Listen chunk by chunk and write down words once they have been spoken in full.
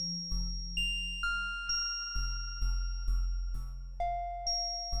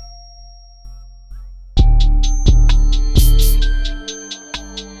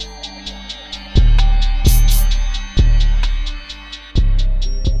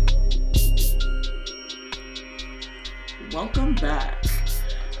Welcome back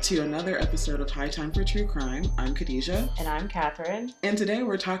to another episode of High Time for True Crime. I'm Khadijah. And I'm Catherine. And today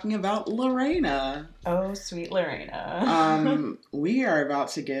we're talking about Lorena. Oh, sweet Lorena. We are about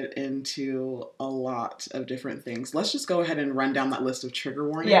to get into a lot of different things. Let's just go ahead and run down that list of trigger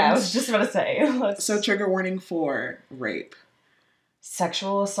warnings. Yeah, I was just about to say. So trigger warning for rape.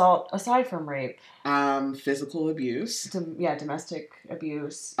 Sexual assault aside from rape. Physical abuse. Domestic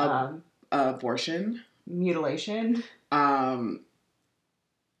abuse. Abortion. Mutilation.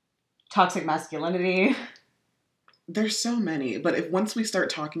 Toxic masculinity. There's so many, but once we start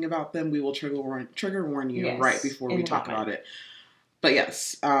talking about them, we will trigger warn you right before we talk about it. But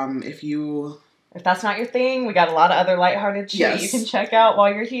yes, if that's not your thing, we got a lot of other lighthearted shit you can check out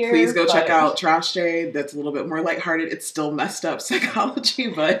while you're here. Please go check out Trash Day. That's a little bit more lighthearted. It's still messed up psychology,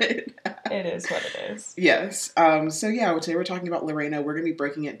 but it is what it is. Yes. Today we're talking about Lorena. We're going to be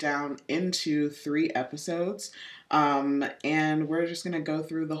breaking it down into 3 episodes. And we're just going to go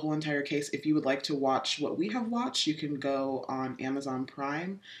through the whole entire case. If you would like to watch what we have watched, you can go on Amazon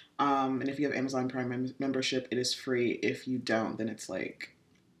Prime. And if you have Amazon Prime membership, it is free. If you don't, then it's like,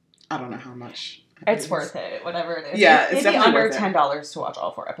 I don't know how much. It's worth it, whatever it is. Yeah, it's definitely under $10 to watch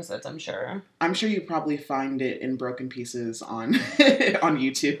all 4 episodes, I'm sure. I'm sure you probably find it in broken pieces on on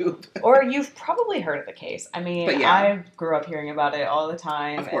YouTube. Or you've probably heard of the case. I mean, I grew up hearing about it all the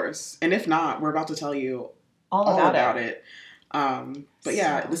time. Of course. And if not, we're about to tell you all about it.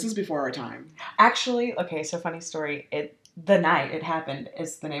 This is before our time. Actually, okay, so funny story. The night it happened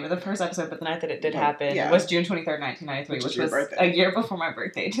is the name of the first episode, but the night that it did happen was June 23rd, 1993, which was a year before my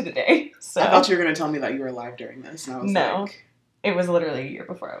birthday to the day. So I thought you were going to tell me that you were alive during this. And I was like... It was literally a year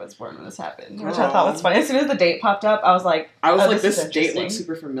before I was born when this happened, which I thought was funny. As soon as the date popped up, I was like, this date looks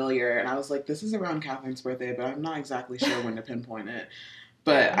super familiar. And I was like, this is around Catherine's birthday, but I'm not exactly sure when to pinpoint it.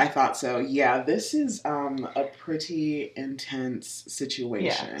 But I thought so. Yeah, this is a pretty intense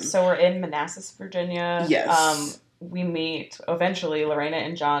situation. Yeah, so we're in Manassas, Virginia. Yes. We meet, eventually, Lorena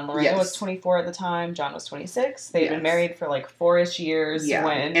and John. Lorena was 24 at the time. John was 26. They'd been married for like 4-ish years. Yeah,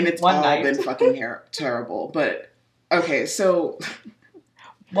 and it's all been fucking terrible. But, okay, so...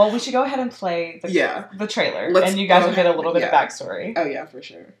 Well, we should go ahead and play the trailer. And you guys will get a little bit of backstory. Oh, yeah, for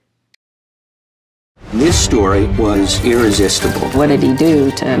sure. This story was irresistible. What did he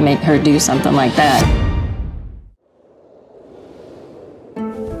do to make her do something like that?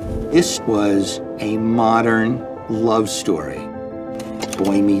 This was a modern love story.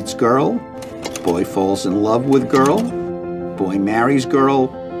 Boy meets girl, boy falls in love with girl, boy marries girl,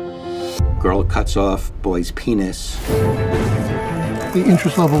 girl cuts off boy's penis. The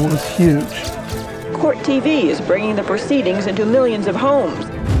interest level was huge. Court TV is bringing the proceedings into millions of homes.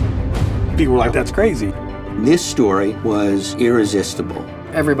 People were like, that's crazy. This story was irresistible.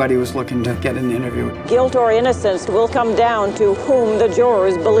 Everybody was looking to get an interview. Guilt or innocence will come down to whom the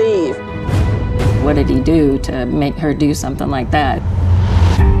jurors believe. What did he do to make her do something like that?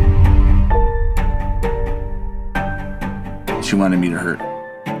 She wanted me to hurt.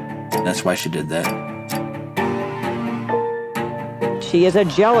 That's why she did that. She is a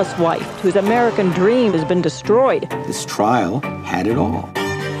jealous wife whose American dream has been destroyed. This trial had it all.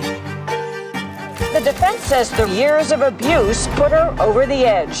 The defense says the years of abuse put her over the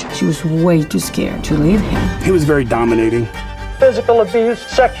edge. She was way too scared to leave him. He was very dominating. Physical abuse,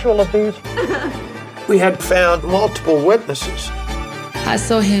 sexual abuse. We had found multiple witnesses. I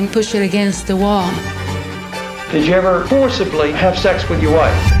saw him push it against the wall. Did you ever forcibly have sex with your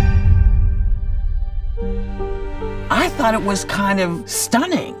wife? I thought it was kind of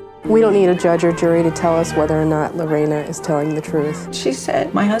stunning. We don't need a judge or jury to tell us whether or not Lorena is telling the truth. She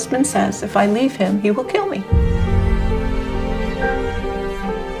said, my husband says if I leave him, he will kill me.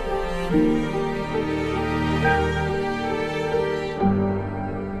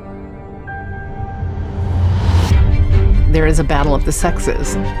 There is a battle of the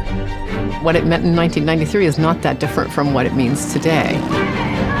sexes. What it meant in 1993 is not that different from what it means today.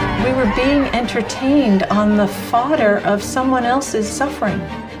 We were being entertained on the fodder of someone else's suffering.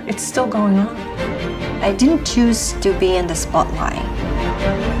 It's still going on. I didn't choose to be in the spotlight,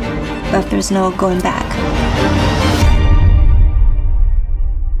 but there's no going back.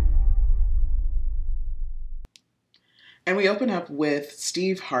 And we open up with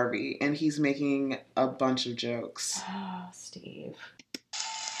Steve Harvey, and he's making a bunch of jokes. Oh, Steve.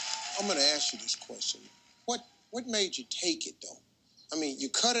 I'm going to ask you this question. What made you take it, though? I mean, you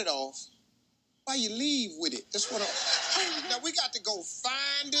cut it off. Why you leave with it? That's what I'm... Now, we got to go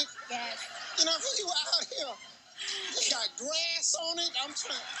find it. Yes. You know, you out here. They got grass on it. I'm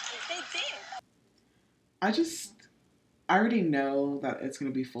trying... They did. I already know that it's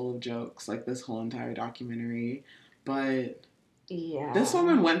going to be full of jokes, like this whole entire documentary. But yeah, this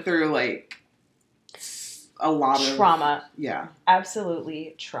woman went through like a lot of trauma. Yeah,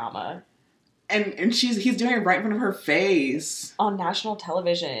 absolutely trauma. And he's doing it right in front of her face on national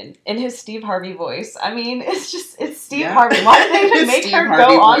television in his Steve Harvey voice. I mean, it's Steve Harvey. Why did they even make her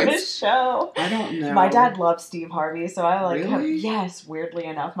go on this show? I don't know. My dad loves Steve Harvey, so I like really? Yes, weirdly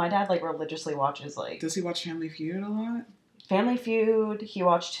enough. My dad like religiously watches like. Does he watch Family Feud a lot? Family Feud. He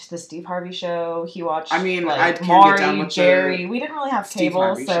watched the Steve Harvey show. He watched. I mean, like, I Maury, get down with Jerry. We didn't really have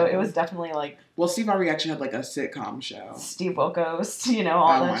cable, so show. It was definitely like. Well, Steve Harvey actually had like a sitcom show. Steve Wilkos,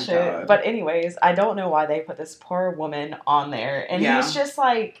 all that shit. God. But anyways, I don't know why they put this poor woman on there, and he's just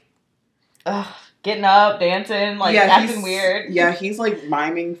like, getting up, dancing, like acting weird. Yeah, he's like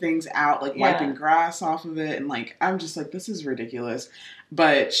miming things out, like wiping grass off of it, and like I'm just like, this is ridiculous.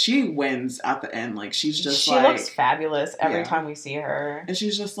 But she wins at the end. Like she looks fabulous every time we see her. And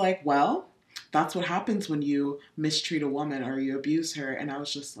she's just like, well, that's what happens when you mistreat a woman or you abuse her. And I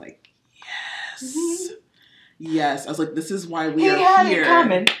was just like, yes. Mm-hmm. Yes. I was like, this is why we are here. It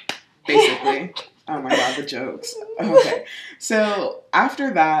coming. Basically. Oh my God, the jokes. Okay. So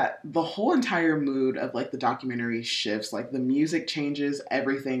after that, the whole entire mood of like the documentary shifts. Like the music changes,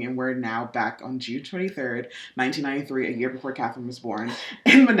 everything, and we're now back on June 23rd, 1993, a year before Catherine was born,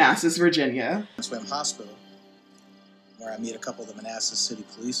 in Manassas, Virginia. Swim Hospital, where I meet a couple of the Manassas City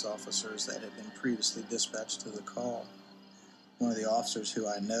police officers that had been previously dispatched to the call. One of the officers who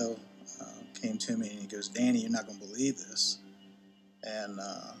I know came to me and he goes, "Danny, you're not going to believe this." And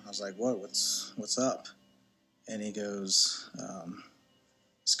I was like, "What? What's up?" And he goes,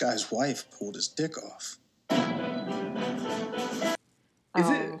 "This guy's wife pulled his dick off."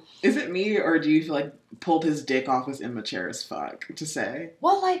 Is it me, or do you feel like pulled his dick off is immature as fuck to say?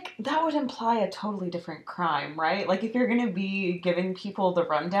 Well, like, that would imply a totally different crime, right? Like, if you're going to be giving people the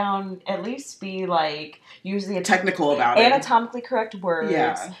rundown, at least be, like, use the technical about anatomically correct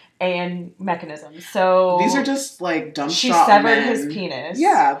words and mechanisms. So these are just, like, dumb she shot severed men. his penis.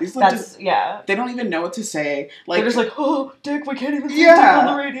 Yeah, these are just, yeah. They don't even know what to say. Like, they're just like, oh, dick, we can't even say dick on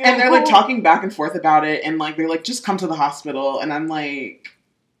the radio. And they're, like, talking back and forth about it, and, like, they're like, just come to the hospital. And I'm like,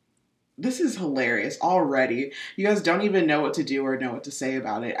 this is hilarious already. You guys don't even know what to do or know what to say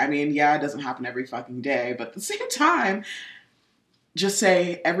about it. I mean, yeah, it doesn't happen every fucking day, but at the same time, just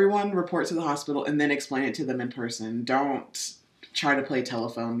say, everyone report to the hospital and then explain it to them in person. Don't try to play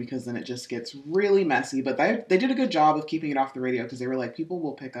telephone because then it just gets really messy. But they did a good job of keeping it off the radio because they were like, people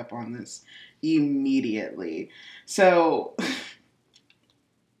will pick up on this immediately. So,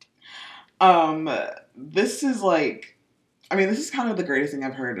 this is like, I mean, this is kind of the greatest thing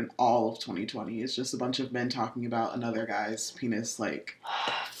I've heard in all of 2020. It's just a bunch of men talking about another guy's penis, like...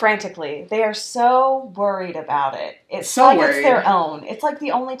 frantically. They are so worried about it. It's so like worried. It's their own. It's like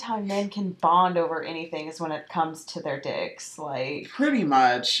the only time men can bond over anything is when it comes to their dicks. Like... pretty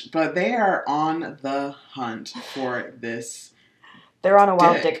much. But they are on the hunt for this They're on a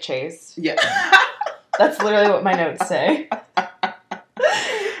wild dick chase. Yeah. That's literally what my notes say.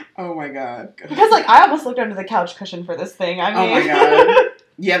 Oh my God. Because like I almost looked under the couch cushion for this thing. I mean, oh my God.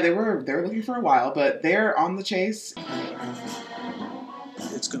 Yeah, they were looking for a while, but they're on the chase.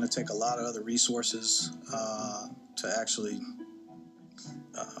 It's going to take a lot of other resources to actually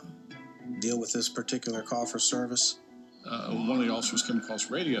deal with this particular call for service. One of the officers came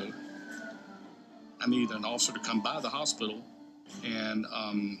across radio. I need an officer to come by the hospital and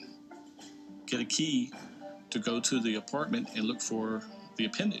get a key to go to the apartment and look for the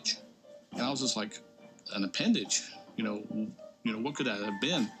appendage. And I was just like, an appendage? You know, what could that have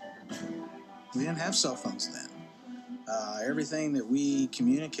been? We didn't have cell phones then. Everything that we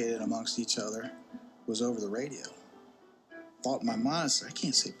communicated amongst each other was over the radio. Thought in my mind, I said, I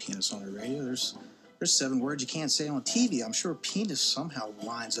can't say penis on the radio. There's 7 words you can't say on TV. I'm sure penis somehow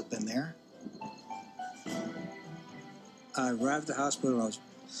winds up in there. I arrived at the hospital. I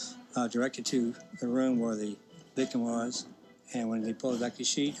was directed to the room where the victim was. And when they pulled back the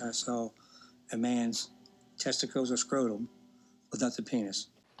sheet, I saw a man's testicles or scrotum without the penis.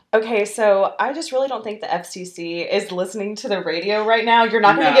 Okay, so I just really don't think the FCC is listening to the radio right now. You're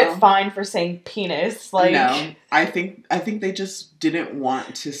not going to get fined for saying penis. Like, no, I think they just didn't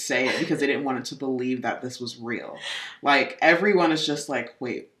want to say it because they didn't want it to believe that this was real. Like, everyone is just like,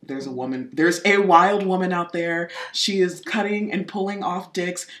 wait, there's a wild woman out there. She is cutting and pulling off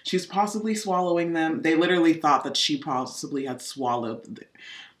dicks. She's possibly swallowing them. They literally thought that she possibly had swallowed them.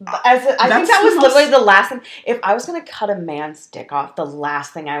 I think that was literally the last thing. If I was going to cut a man's dick off, the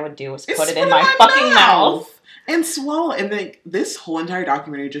last thing I would do was put it in my fucking mouth. And swallow. And then this whole entire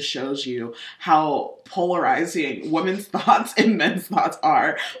documentary just shows you how polarizing women's thoughts and men's thoughts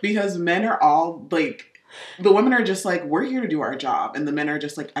are. Because men are all, like, The women are just like, we're here to do our job. And the men are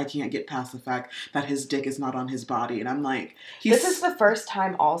just like, I can't get past the fact that his dick is not on his body. And I'm like, this is the first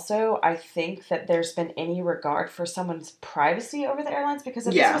time also, I think, that there's been any regard for someone's privacy over the airlines. Because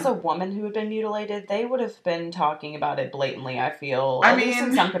if this was a woman who had been mutilated, they would have been talking about it blatantly, I feel. At least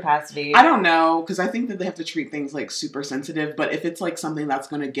in some capacity. I don't know, because I think that they have to treat things like super sensitive. But if it's like something that's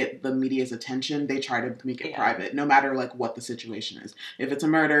going to get the media's attention, they try to make it private, no matter like what the situation is. If it's a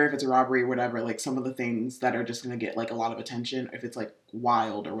murder, if it's a robbery, whatever, like some of the things that are just going to get like a lot of attention, if it's like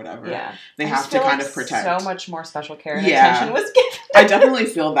wild or whatever, they have to kind of protect. So much more special care and attention was given. I definitely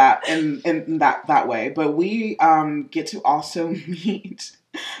feel that in that way. But we get to also meet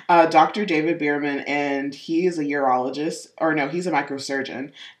Dr. David Bierman, and he is a urologist, or no, he's a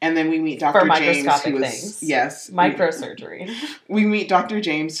microsurgeon. And then we meet Dr. James, who is microsurgery. We meet Dr.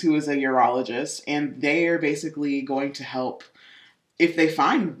 James, who is a urologist, and they are basically going to help, if they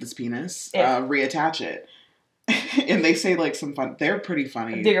find this penis, reattach it. And they say like some fun. They're pretty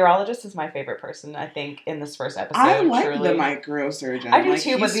funny. The urologist is my favorite person, I think, in this first episode. I like the microsurgeon. I do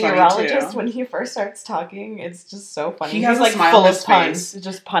too, but the urologist, when he first starts talking, it's just so funny. He has like smile full on his of puns, face.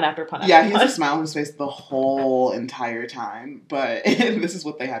 just pun after pun. Yeah, he has a smile on his face the whole entire time. But this is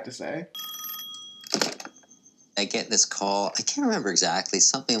what they had to say. I get this call. I can't remember exactly.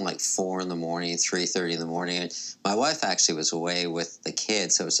 Something like 4 in the morning, 3:30 in the morning. My wife actually was away with the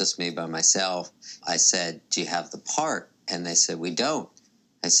kids, so it was just me by myself. I said, "Do you have the part?" And they said, "We don't."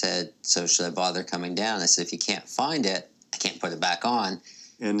 I said, "So should I bother coming down?" I said, "If you can't find it, I can't put it back on."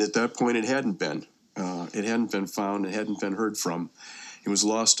 And at that point, it hadn't been. It hadn't been found. It hadn't been heard from. It was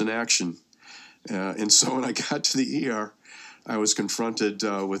lost in action. And so when I got to the ER, I was confronted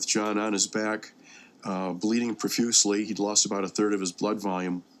with John on his back, bleeding profusely. He'd lost about 1/3 of his blood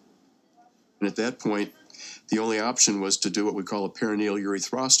volume. And at that point, the only option was to do what we call a perineal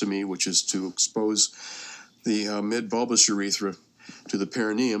urethrostomy, which is to expose the mid-bulbous urethra to the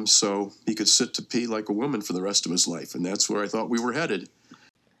perineum so he could sit to pee like a woman for the rest of his life. And that's where I thought we were headed.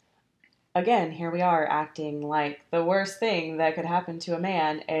 Again, here we are acting like the worst thing that could happen to a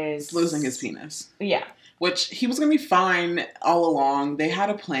man is losing his penis. Yeah. Which he was going to be fine all along. They had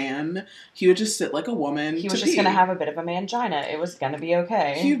a plan. He would just sit like a woman. He was just going to have a bit of a mangina. It was going to be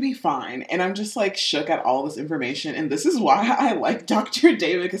okay. He'd be fine. And I'm just like shook at all this information. And this is why I like Dr.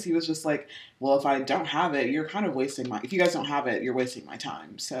 David, because he was just like, well, if I don't have it, you're kind of wasting if you guys don't have it, you're wasting my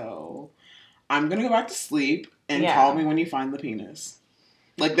time. So I'm going to go back to sleep and call me when you find the penis.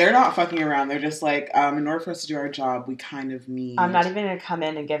 Like, they're not fucking around. They're just like, in order for us to do our job, we kind of need... I'm not even going to come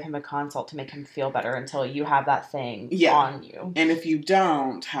in and give him a consult to make him feel better until you have that thing on you. And if you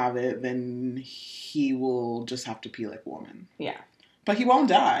don't have it, then he will just have to pee like a woman. Yeah. But he won't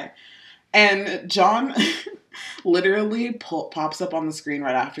die. And John literally pops up on the screen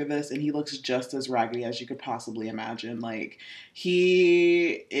right after this, and he looks just as raggedy as you could possibly imagine. Like,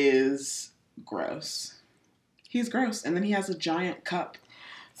 he is gross. He's gross. And then he has a giant cup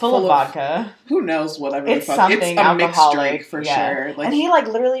full of vodka. Who knows, whatever it's the fuck. Something it's a alcoholic, mixed drink for sure. Like, and he like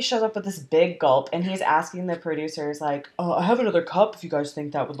literally shows up with this big gulp, and he's asking the producers like, "Oh, I have another cup if you guys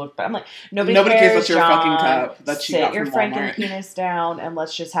think that would look bad." I'm like, nobody cares what's your fucking cup that you got from Walmart. Sit your Franken penis down and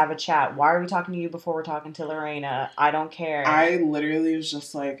let's just have a chat. Why are we talking to you before we're talking to Lorena? I don't care. I literally was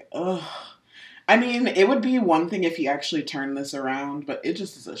just like, ugh. I mean, it would be one thing if he actually turned this around, but it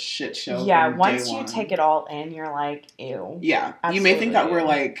just is a shit show. Yeah, once you take it all in, you're like, ew. Yeah, absolutely. You may think that we're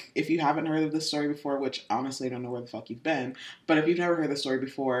like, if you haven't heard of this story before, which honestly I don't know where the fuck you've been, but if you've never heard the story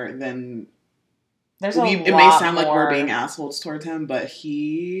before, then it may sound like we're being assholes towards him, but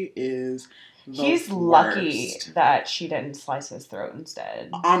he is... He's lucky that she didn't slice his throat instead.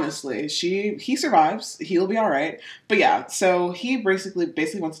 Honestly, he survives. He'll be all right. But yeah, so he basically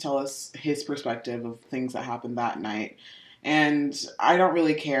wants to tell us his perspective of things that happened that night. And I don't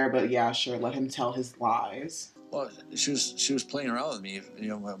really care, but yeah, sure, let him tell his lies. Well, she was playing around with me,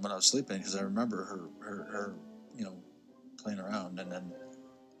 when I was sleeping, because I remember her playing around, and then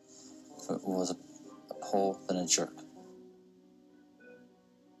it was a pull, then a jerk.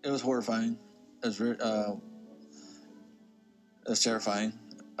 It was horrifying. It was terrifying.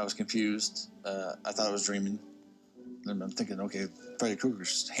 I was confused. I thought I was dreaming. And I'm thinking, okay, Freddy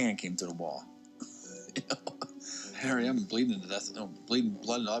Krueger's hand came through the wall. Here I am bleeding to death, bleeding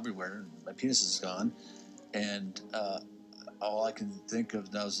blood everywhere. My penis is gone, and all I can think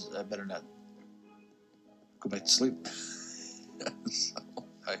of now is I better not go back to sleep. So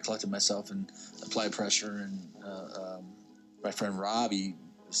I collected myself and applied pressure, and my friend Robbie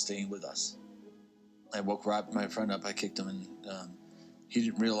was staying with us. I woke my friend up. I kicked him, and he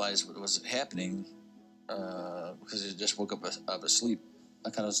didn't realize what was happening because he just woke up asleep. I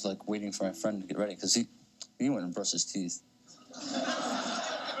kind of was like waiting for my friend to get ready because He went and brushed his teeth.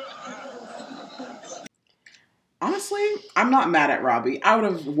 Honestly, I'm not mad at Robbie. I would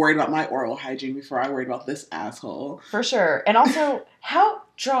have worried about my oral hygiene before I worried about this asshole. For sure. And also, how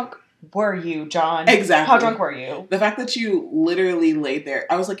drunk were you, John? Exactly. How drunk were you? The fact that you literally laid there,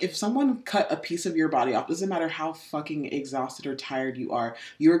 I was like, if someone cut a piece of your body off, doesn't matter how fucking exhausted or tired you are,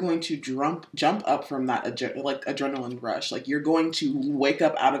 you're going to jump up from that adrenaline rush. Like, you're going to wake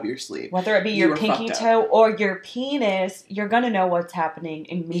up out of your sleep. Whether it be your pinky toe or your penis, you're going to know what's happening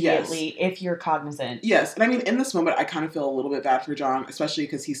immediately if you're cognizant. Yes. And I mean, in this moment, I kind of feel a little bit bad for John, especially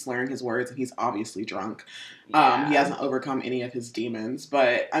because he's slurring his words and he's obviously drunk. Yeah. He hasn't overcome any of his demons.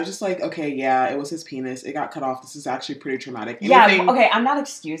 But I was just like, okay, yeah, it was his penis. It got cut off. This is actually pretty traumatic. Okay, I'm not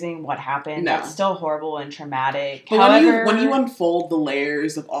excusing what happened. No. That's still horrible and traumatic. But however, when you unfold the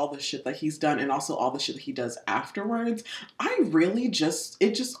layers of all the shit that he's done and also all the shit that he does afterwards, I really it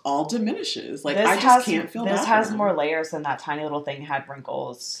just all diminishes. Like, I just can't feel that. This has more layers than that tiny little thing had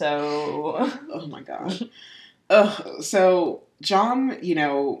wrinkles. So... Oh my gosh. So, John,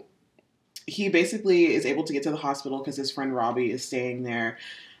 he basically is able to get to the hospital because his friend Robbie is staying there.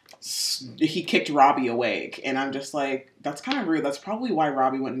 He kicked Robbie awake, and I'm just like, that's kind of rude. That's probably why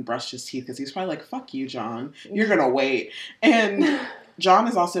Robbie went and brushed his teeth, because he's probably like, fuck you, John. You're gonna wait. And John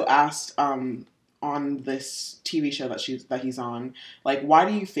is also asked on this TV show that he's on, like, why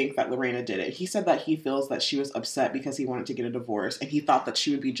do you think that Lorena did it? He said that he feels that she was upset because he wanted to get a divorce, and he thought that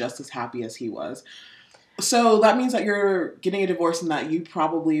she would be just as happy as he was. So that means that you're getting a divorce and that you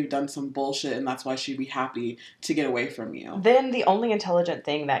probably have done some bullshit, and that's why she'd be happy to get away from you. Then the only intelligent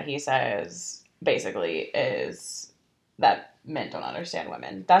thing that he says, basically, is that men don't understand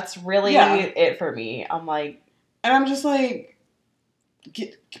women. That's really it for me. I'm like... And I'm just like...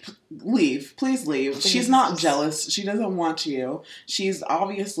 leave. Please leave. Please. She's not jealous. She doesn't want you. She's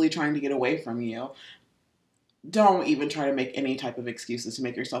obviously trying to get away from you. Don't even try to make any type of excuses to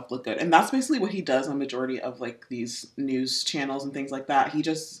make yourself look good. And that's basically what he does on majority of, like, these news channels and things like that. He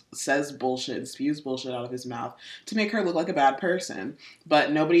just says bullshit and spews bullshit out of his mouth to make her look like a bad person.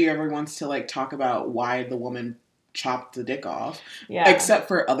 But nobody ever wants to, like, talk about why the woman chopped the dick off. Yeah. Except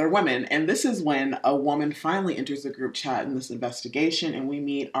for other women. And this is when a woman finally enters the group chat in this investigation, and we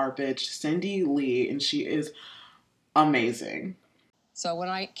meet our bitch, Cindy Lee, and she is amazing. So when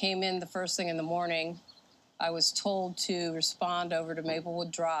I came in the first thing in the morning, I was told to respond over to Maplewood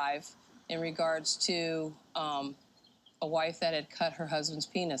Drive in regards to a wife that had cut her husband's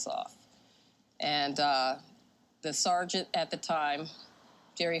penis off. And the sergeant at the time,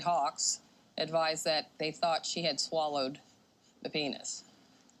 Jerry Hawks, advised that they thought she had swallowed the penis.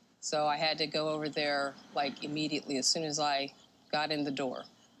 So I had to go over there, like, immediately as soon as I got in the door.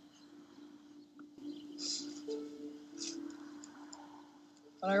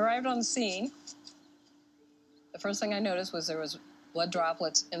 When I arrived on the scene, the first thing I noticed was there was blood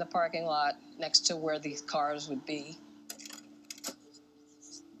droplets in the parking lot next to where these cars would be.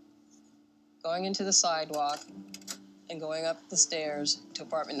 Going into the sidewalk and going up the stairs to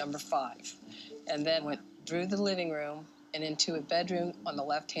apartment number 5. And then went through the living room and into a bedroom on the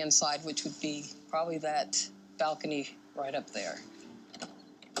left-hand side, which would be probably that balcony right up there.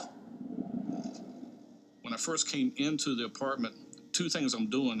 When I first came into the apartment, two things I'm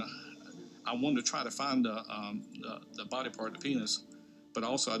doing. I wanted to try to find the body part, the penis, but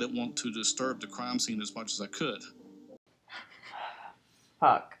also I didn't want to disturb the crime scene as much as I could.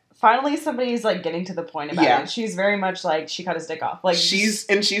 Fuck. Finally, somebody's, like, getting to the point about it. She's very much like, she cut his dick off. Like, she's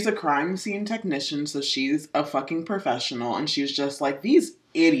a crime scene technician, so she's a fucking professional, and she's just like, these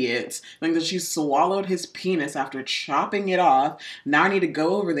idiots think that she swallowed his penis after chopping it off. Now I need to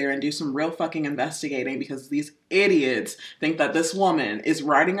go over there and do some real fucking investigating because these idiots think that this woman is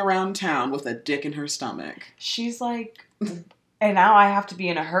riding around town with a dick in her stomach. She's like... And now I have to be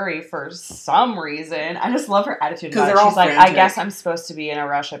in a hurry for some reason. I just love her attitude about it. She's like, frantic. I guess I'm supposed to be in a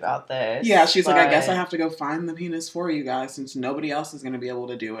rush about this. Yeah, she's like, I guess I have to go find the penis for you guys since nobody else is going to be able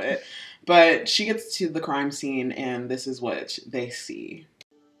to do it. But she gets to the crime scene, and this is what they see.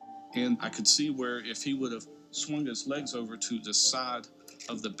 And I could see where if he would have swung his legs over to the side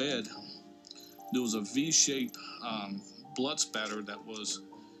of the bed, there was a V-shaped blood spatter that was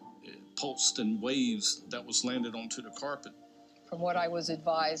pulsed in waves that was landed onto the carpet. From what I was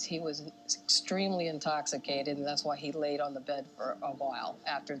advised, he was extremely intoxicated, and that's why he laid on the bed for a while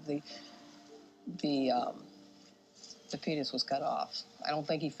after the penis was cut off. I don't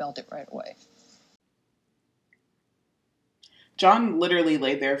think he felt it right away. John literally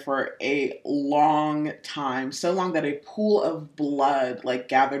laid there for a long time, so long that a pool of blood, like,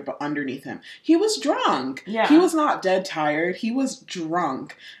 gathered underneath him. He was drunk. Yeah. He was not dead tired. He was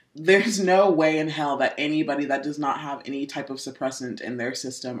drunk. there's no way in hell that anybody that does not have any type of suppressant in their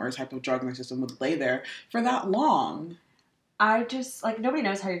system or type of drug in their system would lay there for that long. I just, like, nobody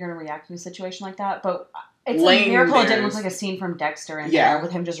knows how you're going to react in a situation like that, but it's a miracle it didn't look like a scene from Dexter in there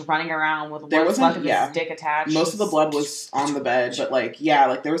with him just running around with what's left of his dick attached. Most of the blood was on the bed, but, like, yeah,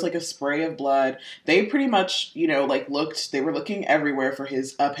 like, there was, like, a spray of blood. They pretty much, you know, like, they were looking everywhere for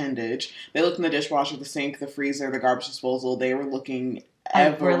his appendage. They looked in the dishwasher, the sink, the freezer, the garbage disposal. They were looking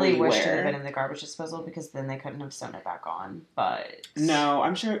everywhere. I really wish it had been in the garbage disposal because then they couldn't have sewn it back on, but... No,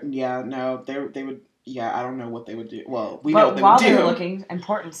 I'm sure, they would... Yeah, I don't know what they would do. Well, we know what they would do. While they were looking,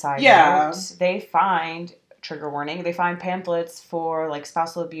 important side note, they find, trigger warning, they find pamphlets for, like,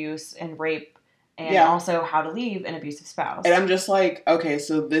 spousal abuse and rape and also how to leave an abusive spouse. And I'm just like, okay,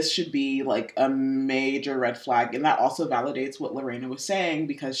 so this should be, like, a major red flag. And that also validates what Lorena was saying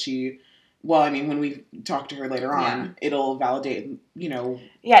because she... Well, I mean, when we talk to her later on, it'll validate, you know...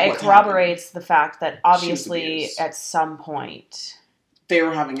 Yeah, it corroborates the fact that obviously at some point... They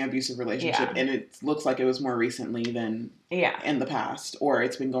were having an abusive relationship, and it looks like it was more recently than in the past, or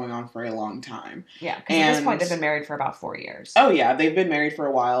it's been going on for a long time. Yeah, because at this point, they've been married for about 4 years. Oh, yeah, they've been married for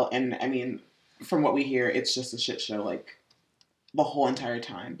a while, and, I mean, from what we hear, it's just a shit show, like, the whole entire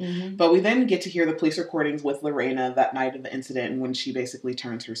time. Mm-hmm. But we then get to hear the police recordings with Lorena that night of the incident, when she basically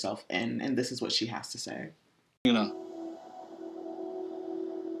turns herself in, and this is what she has to say. You know.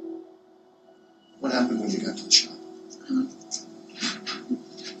 What happened when you got to the shop?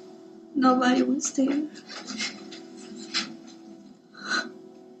 Nobody was there.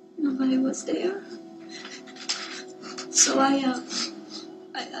 Nobody was there. So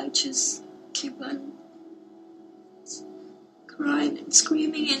I just keep on crying and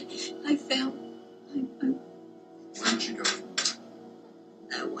screaming, and I fell. Where did you go?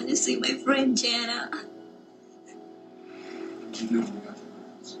 I want to see my friend Jana. What did you do when you got to the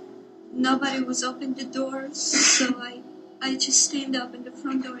house? Nobody was open the doors, so I just stand up in the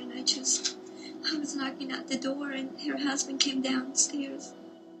front door and I was knocking at the door and her husband came downstairs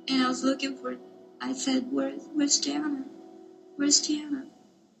and I was looking for, I said, where's Jana? Where's Jana?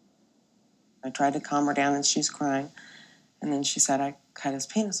 I tried to calm her down and she's crying. And then she said, I cut his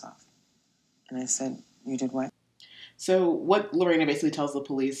penis off. And I said, you did what? So what Lorena basically tells the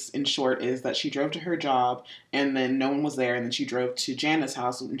police, in short, is that she drove to her job, and then no one was there, and then she drove to Jana's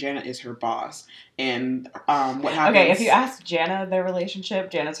house, and Jana is her boss. And what happens... Okay, if you ask Jana their relationship,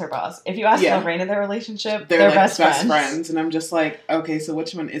 Jana's her boss. If you ask Lorena their relationship, they're like best friends. And I'm just like, okay, so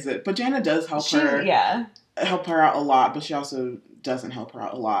which one is it? But Jana does help her out a lot, but she also doesn't help her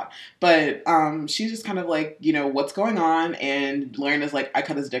out a lot. But she's just kind of like, you know, what's going on? And Lorena's like, I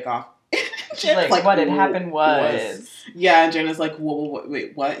cut his dick off. She's like, what had happened was... Yeah, and Jana's like,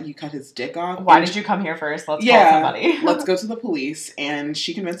 wait, what? You cut his dick off? Why did you come here first? Let's call somebody. Let's go to the police. And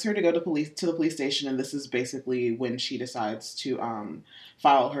she convinced her to go to the police station, and this is basically when she decides to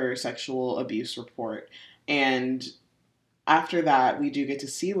file her sexual abuse report. And after that, we do get to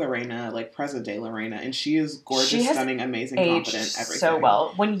see Lorena, like present day Lorena, and she is gorgeous, stunning, amazing, confident, everything. So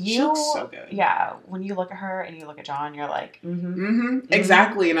well. She looks so good. Yeah, when you look at her and you look at John, you're like,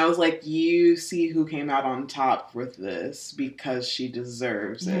 exactly. And I was like, you see who came out on top with this because she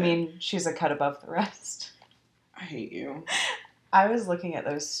deserves it. You mean she's a cut above the rest? I hate you. I was looking at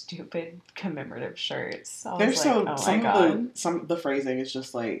those stupid commemorative shirts. They're so like, some of the phrasing is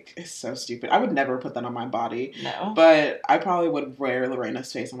just like, it's so stupid. I would never put that on my body. No. But I probably would wear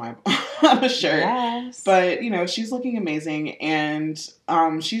Lorena's face on my on a shirt. Yes. But, you know, she's looking amazing, and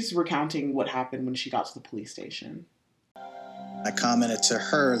she's recounting what happened when she got to the police station. I commented to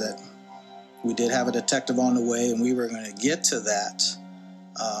her that we did have a detective on the way and we were going to get to that.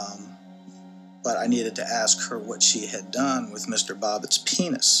 But I needed to ask her what she had done with Mr. Bobbitt's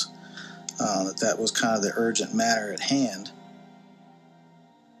penis. That was kind of the urgent matter at hand.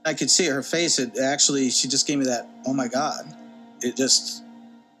 I could see her face. She just gave me that, oh my God. It just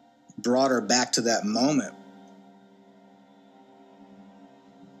brought her back to that moment.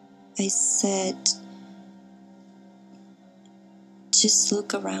 I said, just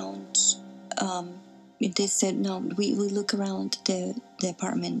look around. They said, no, we look around the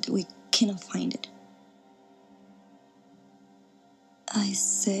apartment. We cannot find it. I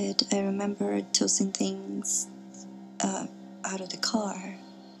said, I remember tossing things out of the car.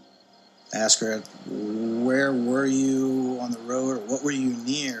 Ask her, where were you on the road, or what were you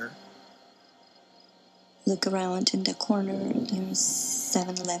near? Look around in the corner, there's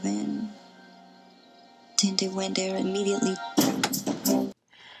 7-Eleven. Then they went there immediately.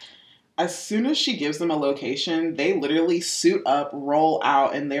 As soon as she gives them a location, they literally suit up, roll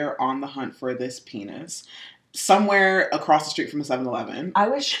out, and they're on the hunt for this penis. somewhere across the street from a 7-Eleven. I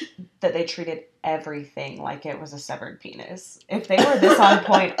wish that they treated everything like it was a severed penis. If they were this on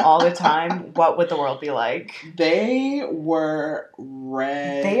point all the time, what would the world be like? They were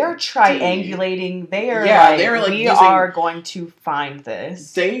ready. They are triangulating. They are we are going to find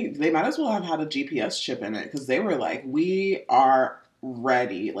this. They might as well have had a GPS chip in it, because they were like, we are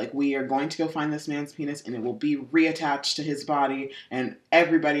ready. Like, we are going to go find this man's penis and it will be reattached to his body and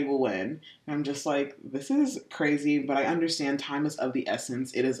everybody will win. And I'm just like, this is crazy, but I understand time is of the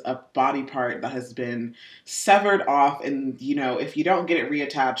essence. It is a body part that has been severed off, and you know, if you don't get it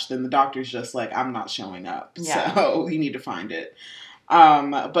reattached, then the doctor's just like, I'm not showing up. Yeah. So you need to find it.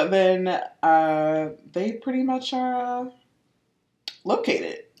 But then they pretty much are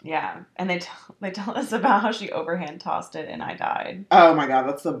located. Yeah, and they tell us about how she overhand tossed it and I died. Oh my god,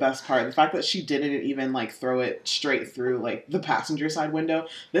 that's the best part. The fact that she didn't even like throw it straight through like the passenger side window.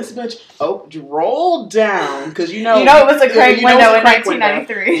 This bitch rolled down, because you know it was a crank window in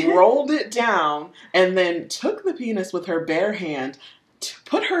 1993. Rolled it down and then took the penis with her bare hand,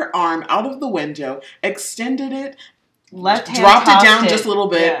 put her arm out of the window, extended it, left hand dropped it down just a little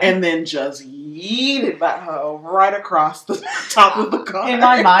bit, and then just yeeted that hoe right across the top of the car. In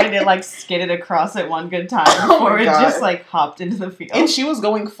my mind, it like skidded across at one good time before it just like hopped into the field. And she was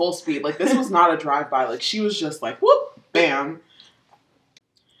going full speed. Like, this was not a drive-by. Like, she was just like, whoop, bam.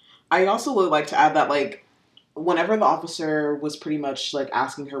 I also would like to add that, like, whenever the officer was pretty much like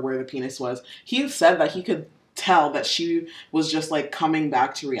asking her where the penis was, he said that he could tell that she was just like coming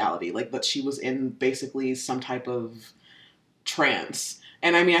back to reality. Like, that she was in basically some type of trance.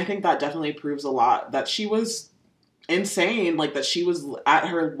 And I mean, I think that definitely proves a lot that she was insane, like that she was at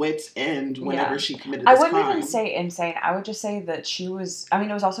her wit's end whenever she committed this crime. I wouldn't even say insane. I would just say that she was, I mean,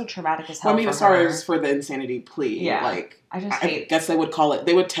 it was also traumatic as hell. Well, I mean, as far as for the insanity plea, like, I guess they would call it,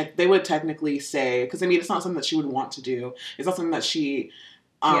 they would technically say, because I mean, it's not something that she would want to do. It's not something that she,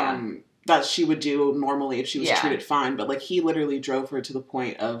 that she would do normally if she was treated fine, but like, he literally drove her to the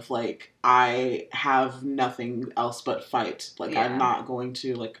point of like, I have nothing else but fight. Like, I'm not going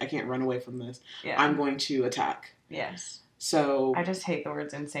to, like, I can't run away from this. I'm going to attack. Yes. So I just hate the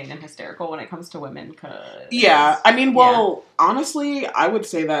words insane and hysterical when it comes to women, cause I mean, honestly, I would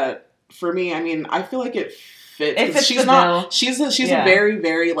say that for me, I mean, I feel like it fits. She's not. She's a very,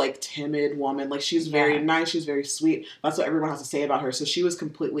 very like timid woman. Like, she's very nice. She's very sweet. That's what everyone has to say about her. So she was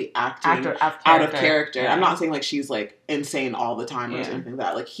completely acting out of character. I'm not saying like she's like insane all the time or anything like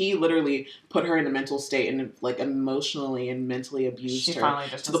that. Like, he literally put her in a mental state and like emotionally and mentally abused her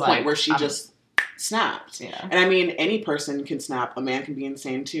to the point where she just snapped. And I mean, any person can snap. A man can be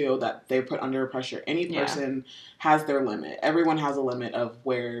insane too, that they're put under pressure. Any person has their limit. Everyone has a limit of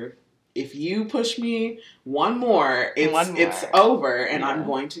where, if you push me one more, it's over and I'm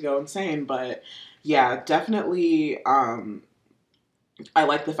going to go insane. But yeah, definitely I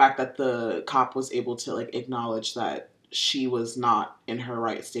like the fact that the cop was able to like acknowledge that she was not in her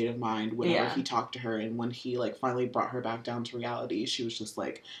right state of mind whenever he talked to her, and when he like finally brought her back down to reality, she was just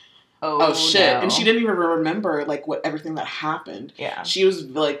like, oh shit. No. And she didn't even remember like what everything that happened. She was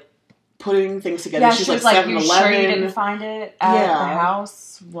like putting things together. She's like 7-Eleven. You sure you didn't find it at the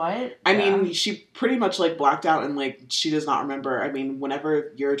house? What? I mean, she pretty much like blacked out and like she does not remember. I mean,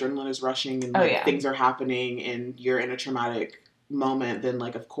 whenever your adrenaline is rushing and like things are happening and you're in a traumatic moment, then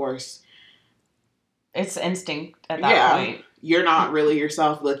like of course it's instinct at that point. You're not really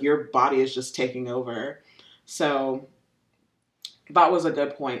yourself. Like, your body is just taking over. So that was a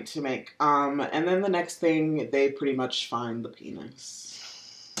good point to make. And then the next thing, they pretty much find the penis.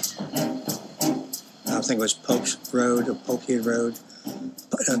 I think it was Polk's Road or Polkhead Road.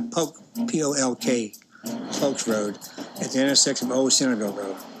 Polk, P-O-L-K, Polk's Road, at the intersection of Old Centerville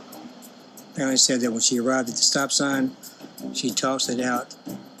Road. Apparently said that when she arrived at the stop sign, she tossed it out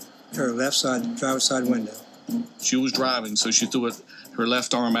her left side, driver's side window. She was driving, so she threw her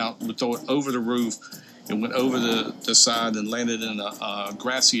left arm out, would throw it over the roof. It went over the side and landed in a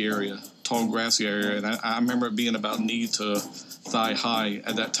grassy area, tall grassy area. And I remember it being about knee to thigh high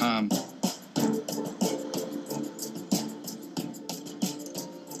at that time.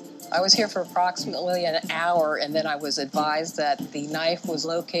 I was here for approximately an hour, and then I was advised that the knife was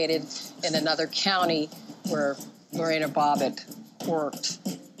located in another county where Lorena Bobbitt worked.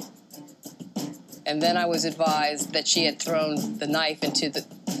 And then I was advised that she had thrown the knife into the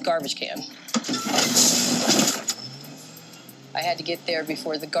garbage can. I had to get there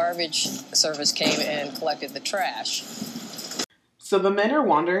before the garbage service came and collected the trash. So the men are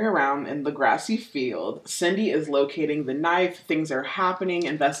wandering around in the grassy field. Cindy is locating the knife. Things are happening.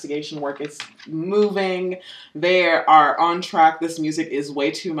 Investigation work is moving. They are on track. This music is way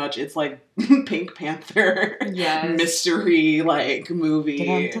too much. It's like Pink Panther mystery like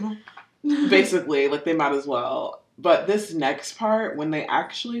movie. Basically, like they might as well. But this next part, when they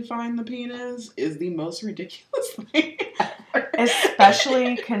actually find the penis, is the most ridiculous thing ever.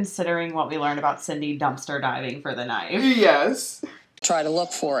 Especially considering what we learned about Cindy dumpster diving for the knife. Yes. Try to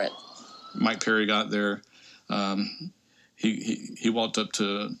look for it. Mike Perry got there. He walked up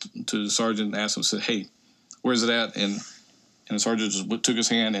to the sergeant and asked him, said, "Hey, where's it at?" And the sergeant just took his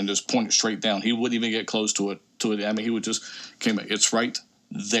hand and just pointed straight down. He wouldn't even get close to it. I mean, he would just came back. It's right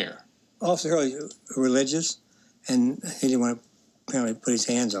there. Officer Hurley religious, and he didn't want to apparently put his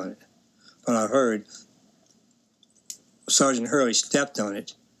hands on it. But I heard Sergeant Hurley stepped on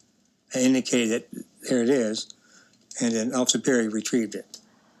it and indicated that there it is, and then Officer Perry retrieved it.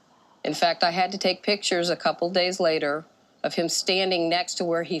 In fact, I had to take pictures a couple days later of him standing next to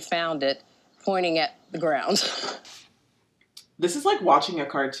where he found it, pointing at the ground. This is like watching a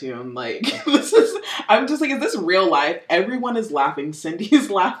cartoon. Like, I'm just like, is this real life? Everyone is laughing.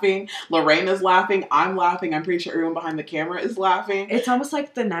 Cindy's laughing. Lorena's laughing. I'm laughing. I'm pretty sure everyone behind the camera is laughing. It's almost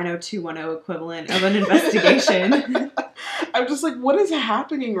like the 90210 equivalent of an investigation. I'm just like, what is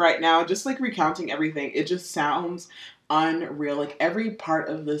happening right now? Just like recounting everything. It just sounds unreal. Like every part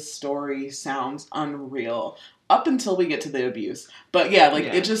of this story sounds unreal up until we get to the abuse. But yeah, like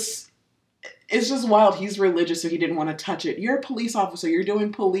it's just wild. He's religious, so he didn't want to touch it. You're a police officer. You're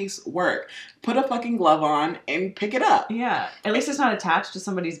doing police work. Put a fucking glove on and pick it up. Yeah. At least it's not attached to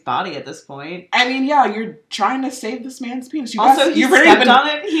somebody's body at this point. I mean, yeah, you're trying to save this man's penis. He stepped on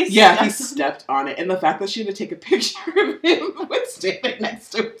it? He stepped on it. And the fact that she had to take a picture of him with standing next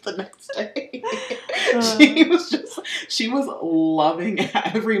to him the next day. She was loving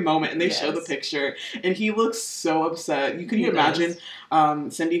every moment. And they show the picture. And he looks so upset. Can you imagine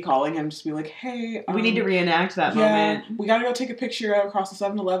Cindy calling him, just be like, "Hey, we need to reenact that moment. We gotta go take a picture across the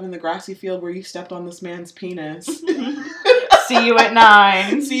 7-Eleven in the grassy field where you stepped on this man's penis. See you at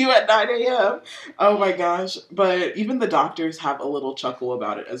 9. See you at 9 a.m. Oh my gosh. But even the doctors have a little chuckle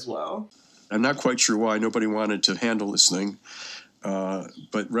about it as well. I'm not quite sure why nobody wanted to handle this thing.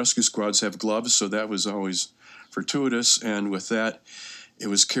 But rescue squads have gloves, so that was always fortuitous. And with that, it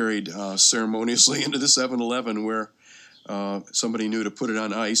was carried ceremoniously into the 7-Eleven where somebody knew to put it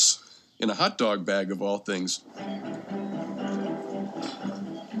on ice in a hot dog bag of all things.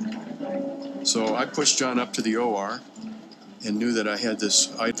 So I pushed John up to the OR and knew that I had this.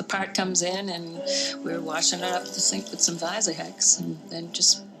 The part comes in and we were washing it up the sink with some Visahex and then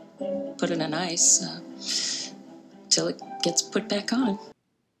just put it on ice till it gets put back on.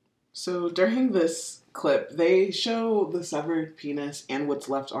 So during this clip, they show the severed penis and what's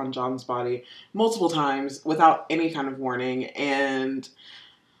left on John's body multiple times without any kind of warning. And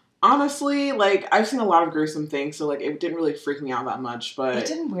honestly, like, I've seen a lot of gruesome things, so, like, it didn't really freak me out that much, but it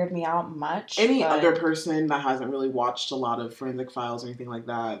didn't weird me out much. Any other person that hasn't really watched a lot of Forensic Files or anything like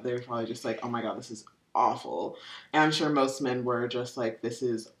that, they're probably just like, oh my god, this is awful. And I'm sure most men were just like, this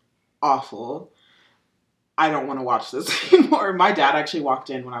is awful. I don't want to watch this anymore. My dad actually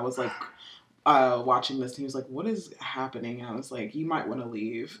walked in when I was, like, watching this, and he was like, what is happening? And I was like, you might want to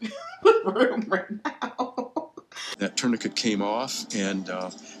leave the room right now. That tourniquet came off, and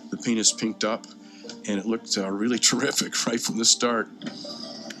the penis pinked up, and it looked really terrific right from the start.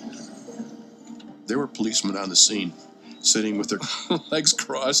 There were policemen on the scene, sitting with their legs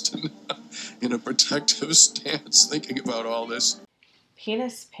crossed and in a protective stance, thinking about all this.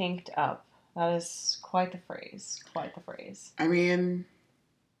 Penis pinked up. That is quite the phrase. Quite the phrase. I mean,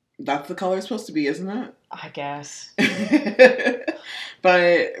 that's the color it's supposed to be, isn't it? I guess.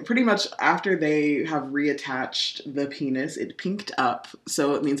 But pretty much after they have reattached the penis, it pinked up.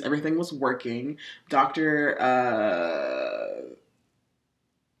 So it means everything was working. Dr.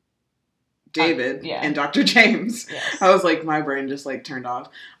 David and Dr. James. Yes. I was like, my brain just like turned off.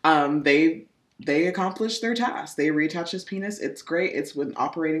 They accomplished their task. They reattached his penis. It's great. It's with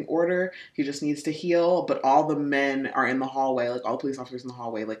operating order. He just needs to heal. But all the men are in the hallway, like all police officers in the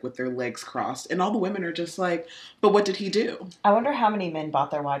hallway, like with their legs crossed. And all the women are just like, but what did he do? I wonder how many men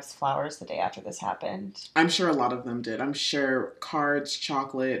bought their wives flowers the day after this happened. I'm sure a lot of them did. I'm sure cards,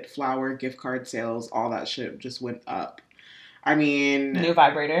 chocolate, flower, gift card sales, all that shit just went up. I mean... New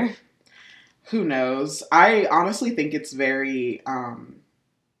vibrator. Who knows? I honestly think it's very...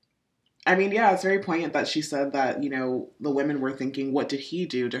 I mean, yeah, it's very poignant that she said that, the women were thinking, what did he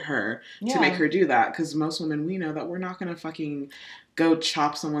do to her to make her do that? Because most women, we know that we're not going to fucking go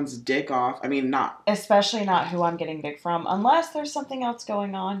chop someone's dick off. I mean, not... Especially not who I'm getting dick from, unless there's something else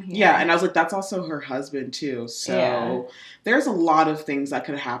going on here. Yeah, and I was like, that's also her husband, too. So there's a lot of things that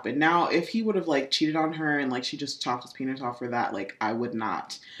could happen. Now, if he would have, cheated on her and, she just chopped his penis off for that, I would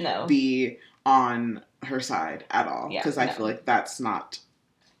not be on her side at all. Because I feel like that's not...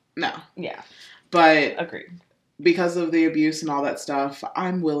 No. Yeah. But agreed. Because of the abuse and all that stuff,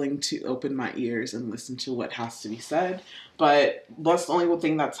 I'm willing to open my ears and listen to what has to be said. But that's the only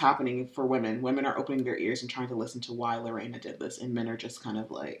thing that's happening for women. Women are opening their ears and trying to listen to why Lorena did this, and men are just kind of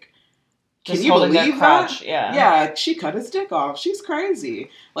can you believe that? Yeah. Yeah, she cut his dick off. She's crazy.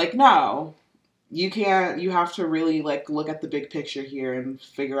 No. You can't, you have to really look at the big picture here and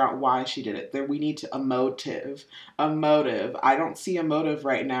figure out why she did it. We need a motive. I don't see a motive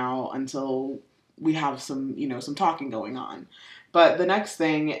right now until we have some talking going on. But the next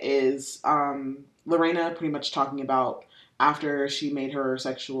thing is Lorena pretty much talking about after she made her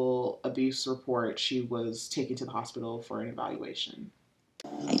sexual abuse report, she was taken to the hospital for an evaluation.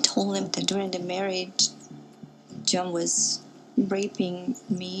 I told him that during the marriage, John was raping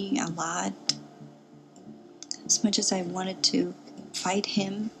me a lot. As much as I wanted to fight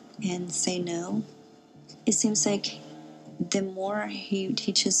him and say no, it seems like the more he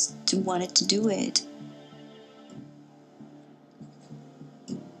just wanted to do it.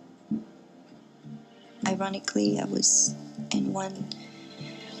 Ironically, I was in one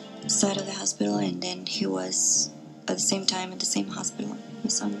side of the hospital, and then he was at the same time at the same hospital. He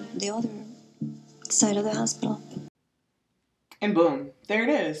was on the other side of the hospital. And boom, there it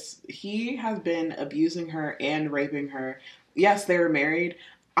is. He has been abusing her and raping her. Yes, they were married.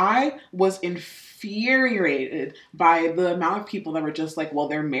 I was infuriated by the amount of people that were just well,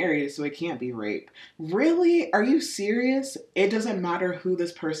 they're married, so it can't be rape. Really? Are you serious? It doesn't matter who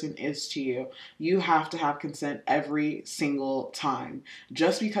this person is to you. You have to have consent every single time.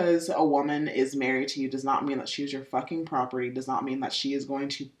 Just because a woman is married to you does not mean that she's your fucking property, does not mean that she is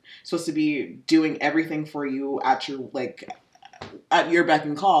supposed to be doing everything for you at your, at your beck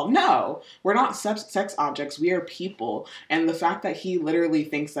and call. No, we're not sex objects. We are people. And the fact that he literally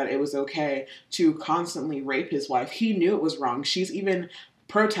thinks that it was okay to constantly rape his wife, he knew it was wrong. She's even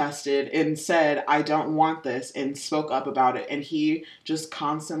protested and said, I don't want this, and spoke up about it. And he just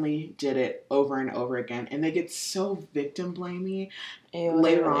constantly did it over and over again. And they get so victim blamey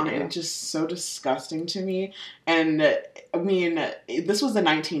later on, and just so disgusting to me. And I mean, this was the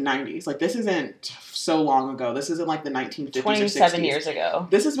 1990s. This isn't so long ago. This isn't the 1950s 27 or 60s. years ago.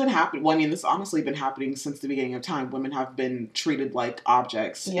 This has been happening. Well, I mean, this has honestly been happening since the beginning of time. Women have been treated like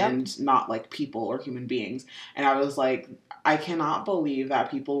objects and not like people or human beings. And I was like, I cannot believe that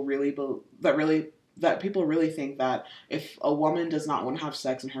people really think that if a woman does not want to have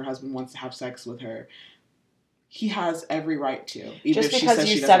sex and her husband wants to have sex with her, he has every right to. Even just because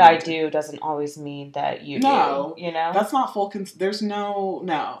you said I do doesn't always mean that you do. You know? That's not full there's no,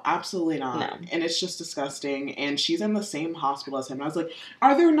 absolutely not. No. And it's just disgusting. And she's in the same hospital as him. And I was like,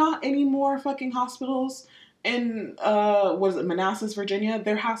 are there not any more fucking hospitals in, Manassas, Virginia?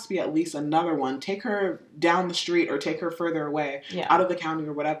 There has to be at least another one. Take her down the street or take her further away, out of the county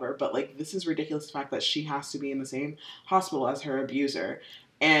or whatever. But, this is ridiculous, the fact that she has to be in the same hospital as her abuser.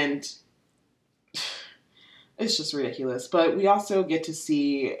 And it's just ridiculous. But we also get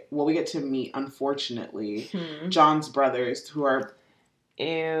to meet, unfortunately, John's brothers, who are...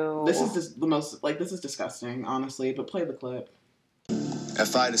 Ew. This is the most... this is disgusting, honestly. But play the clip.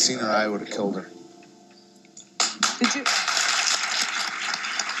 If I'd have seen her, I would have killed her. Did you?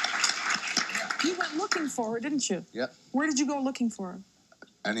 You went looking for her, didn't you? Yep. Where did you go looking for her?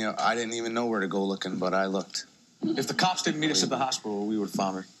 And I didn't even know where to go looking, but I looked. If the cops didn't meet us at the hospital, we would have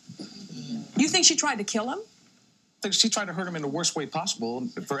found her. You think she tried to kill him? I think she tried to hurt him in the worst way possible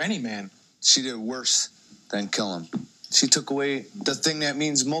for any man. She did worse than kill him. She took away the thing that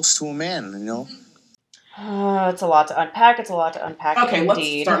means most to a man, It's a lot to unpack. Okay,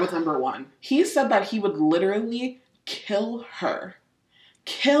 let's start with number one. He said that he would literally kill her.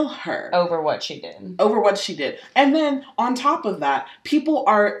 Over what she did. And then, on top of that, people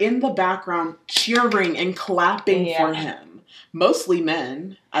are in the background cheering and clapping for him. Mostly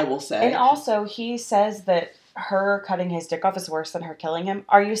men, I will say. And also, he says that her cutting his dick off is worse than her killing him.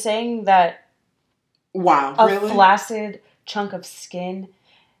 Are you saying that a flaccid chunk of skin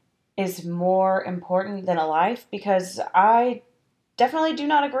is more important than a life? Because I Definitely do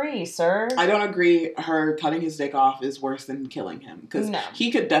not agree, sir. I don't agree her cutting his dick off is worse than killing him. Because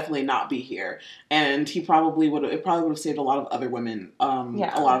he could definitely not be here. And it probably would have saved a lot of other women a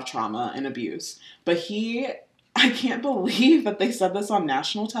lot of trauma and abuse. But I can't believe that they said this on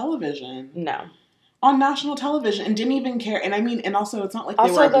national television. No. On national television and didn't even care. And I mean, and also it's not like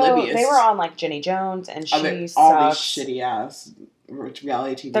they were oblivious. They were on like Jenny Jones and she sucks. All these shitty ass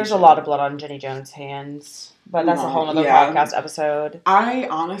reality TV There's a lot of blood on Jenny Jones' hands. But that's a whole other podcast episode. I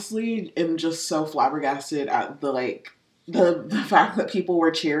honestly am just so flabbergasted at the fact that people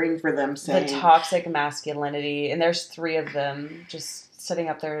were cheering for them saying... The toxic masculinity. And there's 3 of them just sitting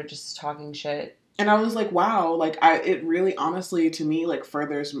up there just talking shit. And I was like, wow. Like, it really honestly, to me, like,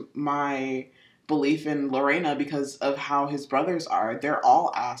 furthers my belief in Lorena because of how his brothers are. They're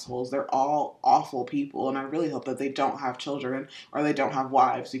all assholes. They're all awful people. And I really hope that they don't have children or they don't have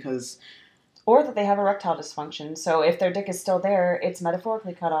wives because... Or that they have erectile dysfunction. So if their dick is still there, it's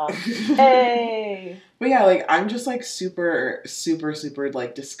metaphorically cut off. Hey! But yeah, like, I'm just, like, super, super, super,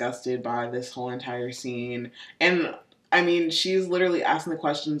 like, disgusted by this whole entire scene. And, I mean, she's literally asking the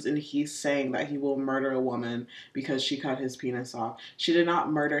questions and he's saying that he will murder a woman because she cut his penis off. She did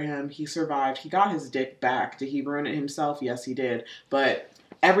not murder him. He survived. He got his dick back. Did he ruin it himself? Yes, he did. But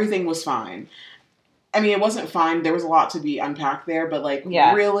everything was fine. I mean, it wasn't fine. There was a lot to be unpacked there, but, like,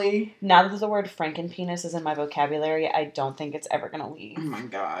 really? Now that the word frankenpenis is in my vocabulary, I don't think it's ever going to leave. Oh, my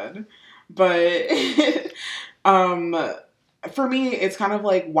God. But, for me, it's kind of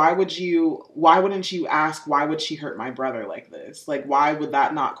like, why wouldn't you ask, why would she hurt my brother like this? Like, why would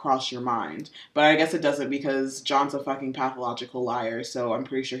that not cross your mind? But I guess it doesn't because John's a fucking pathological liar, so I'm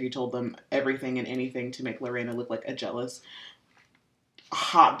pretty sure he told them everything and anything to make Lorena look like a jealous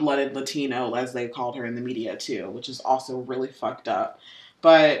hot-blooded Latino, as they called her in the media too, which is also really fucked up.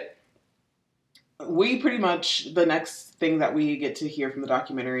 But we pretty much, the next thing that we get to hear from the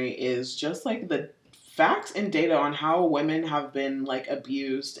documentary is just like the facts and data on how women have been like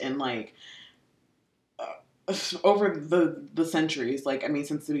abused and like over the centuries. Like, I mean,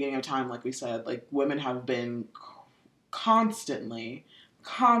 since the beginning of time, like we said, like women have been constantly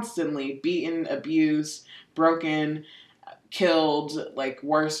beaten, abused, broken, killed, like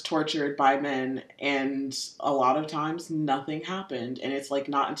worse, tortured by men, and a lot of times nothing happened. And it's like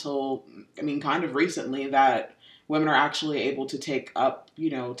not until, I mean, kind of recently that women are actually able to take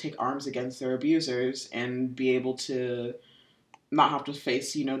arms against their abusers and be able to not have to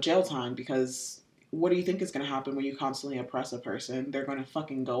face, jail time, because what do you think is going to happen when you constantly oppress a person? They're going to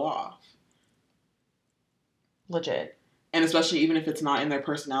fucking go off. Legit. And especially even if it's not in their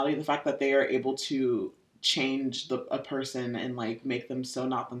personality, the fact that they are able to change a person and like make them so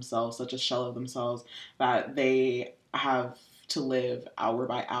not themselves, such a shell of themselves, that they have to live hour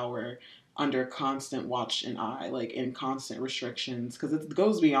by hour under constant watch and eye, like in constant restrictions, because it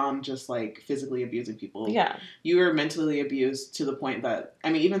goes beyond just like physically abusing people. Yeah. You are mentally abused to the point that, I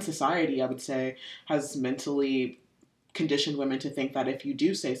mean, even society, I would say, has mentally conditioned women to think that if you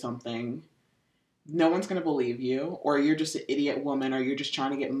do say something, no one's going to believe you, or you're just an idiot woman, or you're just trying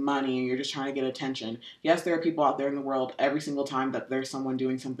to get money, and you're just trying to get attention. Yes, there are people out there in the world, every single time that there's someone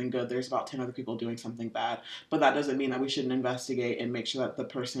doing something good, there's about 10 other people doing something bad. But that doesn't mean that we shouldn't investigate and make sure that the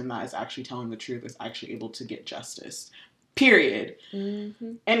person that is actually telling the truth is actually able to get justice. Period.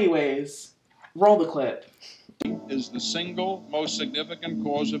 Mm-hmm. Anyways, roll the clip. Is the single most significant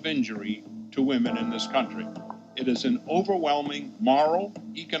cause of injury to women in this country. It is an overwhelming moral,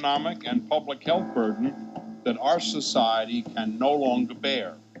 economic, and public health burden that our society can no longer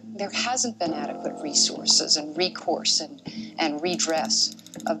bear. There hasn't been adequate resources and recourse and redress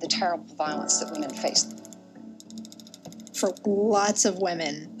of the terrible violence that women face. For lots of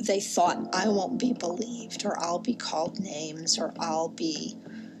women, they thought, I won't be believed, or I'll be called names, or I'll be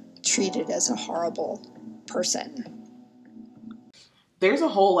treated as a horrible person. There's a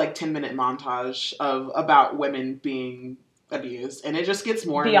whole 10-minute montage about women being abused, and it just gets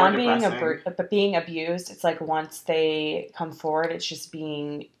more beyond and more depressing. being abused. It's like once they come forward, it's just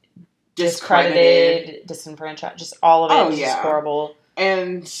being discredited, disenfranchised, just all of it. Just horrible.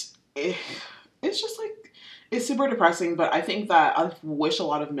 And it's just it's super depressing. But I think that I wish a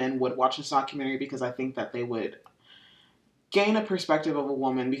lot of men would watch this documentary, because I think that they would gain a perspective of a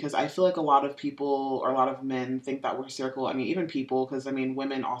woman, because I feel like a lot of people, or a lot of men, think that we're cynical. I mean, even people, because I mean,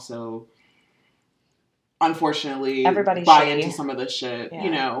 women also, unfortunately, buy into some of this shit,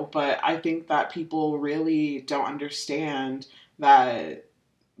 but I think that people really don't understand that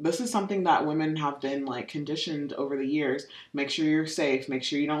this is something that women have been conditioned over the years. Make sure you're safe. Make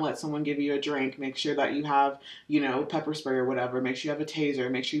sure you don't let someone give you a drink. Make sure that you have, pepper spray or whatever. Make sure you have a taser.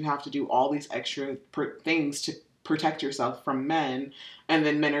 Make sure you have to do all these extra things to protect yourself from men. And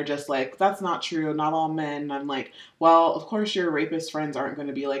then men are just like, that's not true. Not all men. And I'm like, well, of course your rapist friends aren't going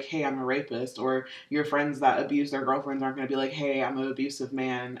to be like, hey, I'm a rapist. Or your friends that abuse their girlfriends aren't going to be like, hey, I'm an abusive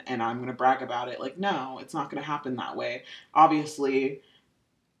man and I'm going to brag about it. Like, no, it's not going to happen that way. Obviously,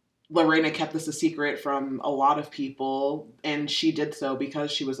 Lorena kept this a secret from a lot of people, and she did so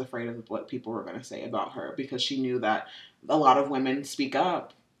because she was afraid of what people were going to say about her, because she knew that a lot of women speak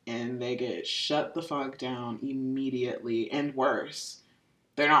up and they get shut the fuck down immediately, and worse.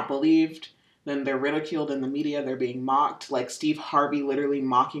 They're not believed, then they're ridiculed in the media, they're being mocked, like Steve Harvey literally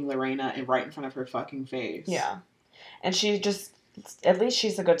mocking Lorena and right in front of her fucking face. Yeah. And she just, at least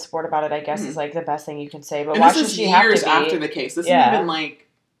she's a good sport about it, I guess, is like the best thing you can say. But and why this should is she have to be? years after the case. This isn't even like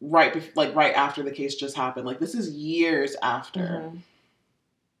right after the case just happened. Like, this is years after. Mm-hmm.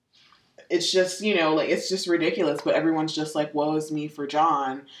 It's just, you know, like, it's just ridiculous, but everyone's just like, woe is me for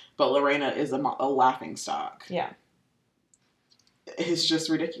John, but Lorena is a laughing stock. Yeah. It's just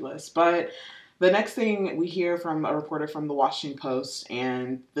ridiculous. But the next thing we hear from a reporter from the Washington Post,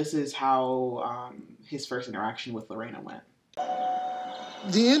 and this is how his first interaction with Lorena went.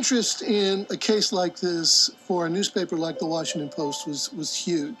 The interest in a case like this for a newspaper like the Washington Post was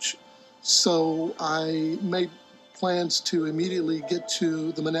huge. So I made plans to immediately get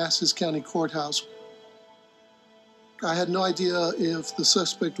to the Manassas County Courthouse. I had no idea if the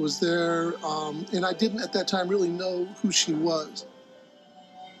suspect was there, and I didn't at that time really know who she was.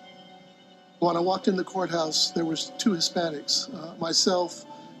 When I walked in the courthouse, there was two Hispanics, myself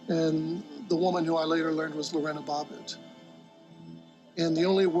and the woman who I later learned was Lorena Bobbitt. And the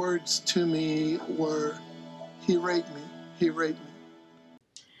only words to me were, he raped me, he raped me.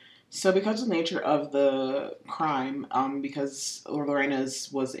 So because of the nature of the crime, because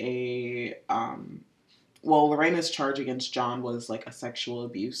Lorena's was Lorena's charge against John was like a sexual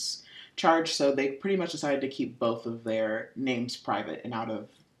abuse charge, so they pretty much decided to keep both of their names private and out of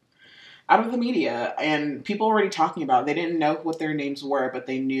the media. And people were already talking about it. They didn't know what their names were, but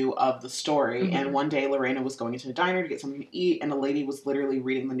they knew of the story. Mm-hmm. And one day Lorena was going into the diner to get something to eat, and a lady was literally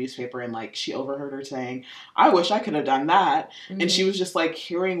reading the newspaper, and like she overheard her saying, I wish I could have done that. Mm-hmm. And she was just like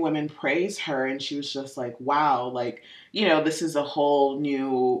hearing women praise her, and she was just like, wow, like, you know, this is a whole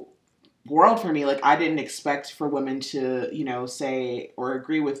new world for me. Like, I didn't expect for women to, you know, say or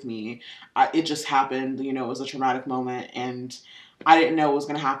agree with me. It just happened, you know, it was a traumatic moment, and I didn't know what was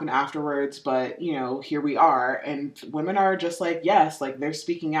going to happen afterwards, but, you know, here we are. And women are just like, yes, like, they're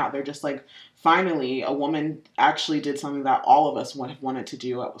speaking out. They're just like, finally, a woman actually did something that all of us would have wanted to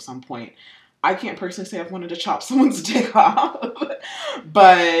do at some point. I can't personally say I've wanted to chop someone's dick off,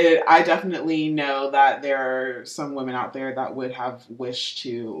 but I definitely know that there are some women out there that would have wished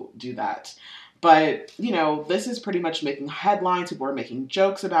to do that. But, you know, this is pretty much making headlines. People are making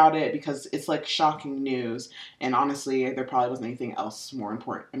jokes about it because it's like shocking news. And honestly, there probably wasn't anything else more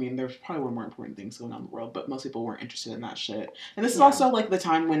important. I mean, there probably were more important things going on in the world, but most people weren't interested in that shit. And this is also like the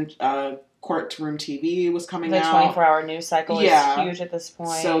time when courtroom TV was coming out. The 24-hour news cycle is huge at this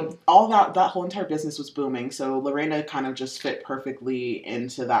point. So all that whole entire business was booming. So Lorena kind of just fit perfectly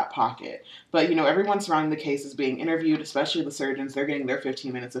into that pocket. But, you know, everyone surrounding the case is being interviewed, especially the surgeons. They're getting their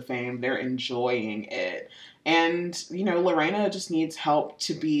 15 minutes of fame. They're enjoying it. And, you know, Lorena just needs help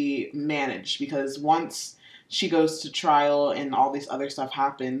to be managed, because once she goes to trial and all this other stuff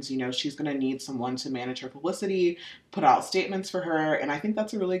happens, you know, she's going to need someone to manage her publicity, put out statements for her. And I think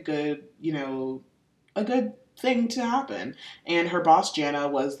that's a really good, you know, a good thing to happen. And her boss, Jana,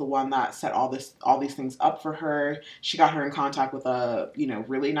 was the one that set all these things up for her. She got her in contact with a, you know,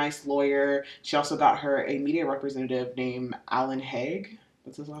 really nice lawyer. She also got her a media representative named Alan Hague.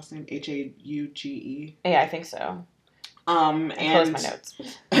 What's his last name? Hauge? Yeah, I think so. And close my notes.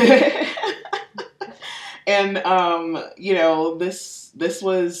 And, you know, this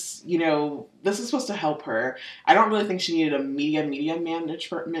was, you know, this is supposed to help her. I don't really think she needed a media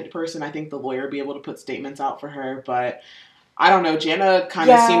management person. I think the lawyer would be able to put statements out for her, but I don't know. Jana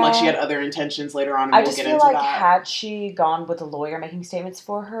kind of seemed like she had other intentions later on, and we'll get into that. I just feel like had she gone with a lawyer making statements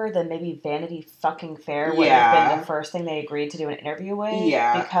for her, then maybe Vanity fucking Fair would have been the first thing they agreed to do an interview with.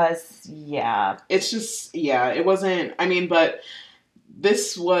 Yeah. Because, it's just, it wasn't, I mean, but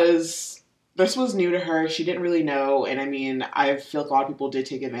this was new to her. She didn't really know, and I mean, I feel like a lot of people did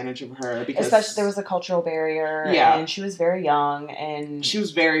take advantage of her because, especially, there was a cultural barrier. And she was very young, and she was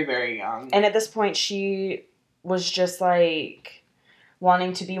very, very young. And at this point, she was just like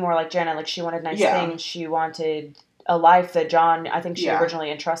wanting to be more like Jenna. Like, she wanted nice things. She wanted a life that John, I think she originally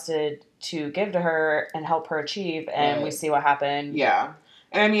entrusted to give to her and help her achieve. And we see what happened. Yeah.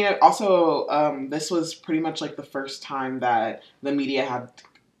 And I mean, also, this was pretty much like the first time that the media had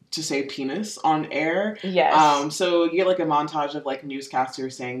to say penis on air. Yes. So you get like a montage of like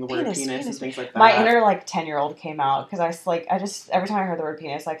newscasters saying the word penis and things like that. My inner like 10-year-old came out because I just every time I heard the word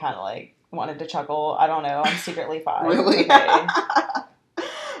penis, I kind of like wanted to chuckle. I don't know. I'm secretly 5. Really? Okay.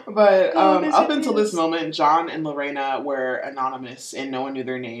 But up until this moment, John and Lorena were anonymous and no one knew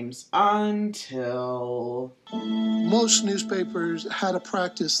their names until... Most newspapers had a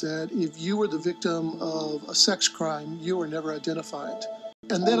practice that if you were the victim of a sex crime, you were never identified.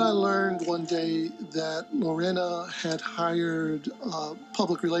 And then I learned one day that Lorena had hired a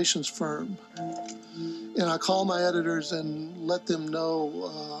public relations firm. And I called my editors and let them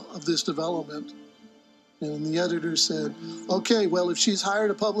know of this development. And the editor said, okay, well, if she's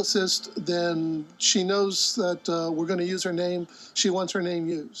hired a publicist, then she knows that we're going to use her name. She wants her name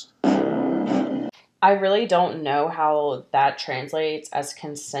used. I really don't know how that translates as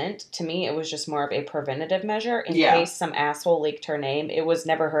consent. To me, it was just more of a preventative measure in case some asshole leaked her name. It was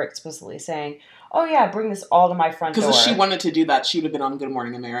never her explicitly saying, oh yeah, bring this all to my front door. Because if she wanted to do that, she would have been on Good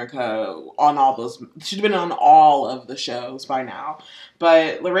Morning America, on all those... She'd have been on all of the shows by now.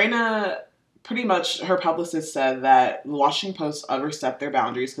 But Lorena... Pretty much, her publicist said that the Washington Post overstepped their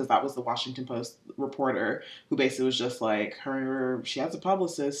boundaries because that was the Washington Post reporter who basically was just like, she has a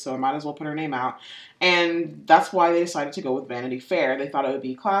publicist, so I might as well put her name out. And that's why they decided to go with Vanity Fair. They thought it would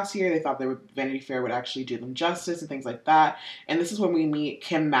be classier. They thought Vanity Fair would actually do them justice and things like that. And this is when we meet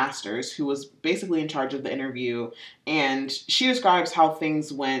Kim Masters, who was basically in charge of the interview. And she describes how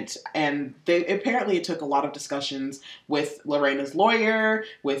things went. And apparently it took a lot of discussions with Lorena's lawyer,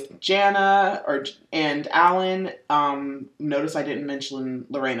 with Jana, and Alan. Notice I didn't mention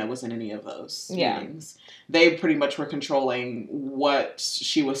Lorena was in any of those meetings. They pretty much were controlling what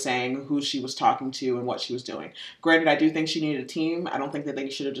she was saying, who she was talking to, and what she was doing. Granted, I do think she needed a team. I don't think that they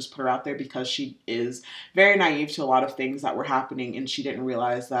should have just put her out there because she is very naive to a lot of things that were happening, and she didn't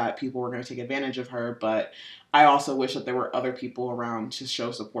realize that people were going to take advantage of her. But I also wish that there were other people around to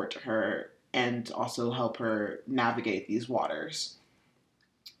show support to her and also help her navigate these waters.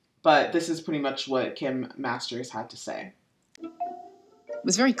 But this is pretty much what Kim Masters had to say. It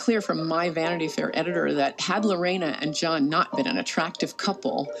was very clear from my Vanity Fair editor that had Lorena and John not been an attractive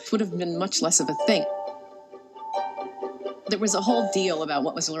couple, it would have been much less of a thing. There was a whole deal about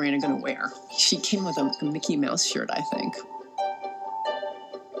what was Lorena going to wear. She came with a Mickey Mouse shirt, I think.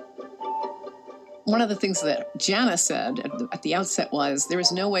 One of the things that Jana said at the outset was there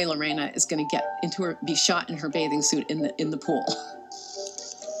is no way Lorena is going to be shot in her bathing suit in the pool.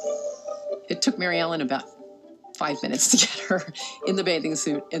 It took Mary Ellen about 5 minutes to get her in the bathing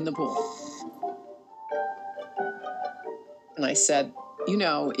suit in the pool. And I said, you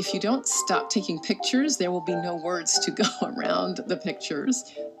know, if you don't stop taking pictures, there will be no words to go around the pictures.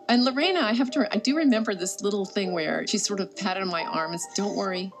 And Lorena, I do remember this little thing where she sort of patted on my arm and said, don't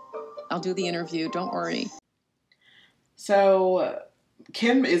worry, I'll do the interview, don't worry. So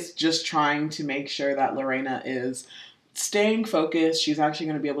Kim is just trying to make sure that Lorena is staying focused. She's actually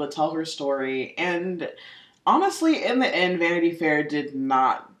going to be able to tell her story. And honestly, in the end, Vanity Fair did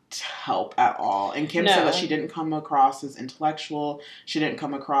not help at all. And Kim said that she didn't come across as intellectual. She didn't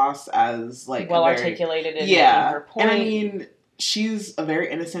come across as like well articulated in making her point. And I mean, she's a very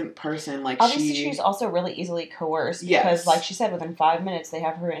innocent person. Like obviously, she's also really easily coerced because, like she said, within 5 minutes they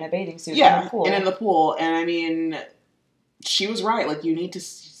have her in a bathing suit in the pool. And in the pool. And I mean, she was right. Like you need to.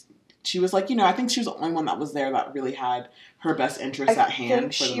 She was like, you know, I think she was the only one that was there that really had her best interests at hand. I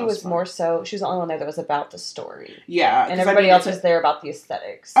think she was more so, she was the only one there that was about the story. Yeah. And everybody else was there about the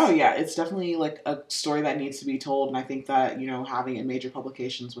aesthetics. Oh, yeah. It's definitely like a story that needs to be told. And I think that, you know, having it in major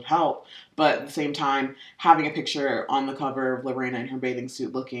publications would help. But at the same time, having a picture on the cover of Lorena in her bathing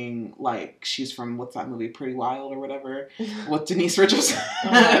suit looking like she's from, what's that movie, Pretty Wild or whatever, with Denise Richards. Oh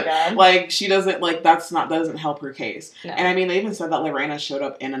my God. Like, she doesn't, like, doesn't help her case. No. And I mean, they even said that Lorena showed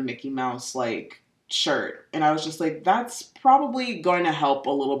up in a Mickey Mouse, like, shirt, and I was just like, that's probably going to help a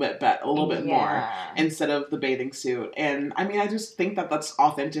little bit more instead of the bathing suit. And I mean, I just think that that's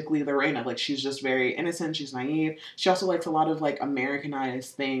authentically Lorena. Like, she's just very innocent, she's naive. She also likes a lot of like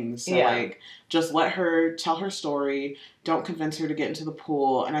Americanized things, so like just let her tell her story. Don't convince her to get into the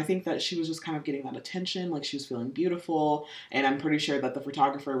pool. And I think that she was just kind of getting that attention, like she was feeling beautiful, and I'm pretty sure that the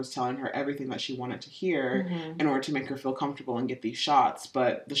photographer was telling her everything that she wanted to hear in order to make her feel comfortable and get these shots.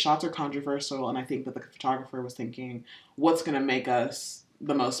 But the shots are controversial, and I think that the photographer was thinking, what's going to make us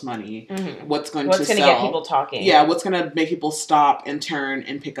the most money? What's going to get people talking? Yeah, what's going to make people stop and turn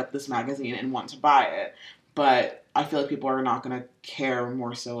and pick up this magazine and want to buy it? But I feel like people are not going to care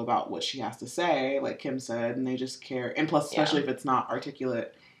more so about what she has to say, like Kim said, and they just care. And plus, especially if it's not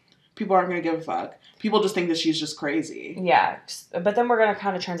articulate. People aren't going to give a fuck. People just think that she's just crazy. Yeah. But then we're going to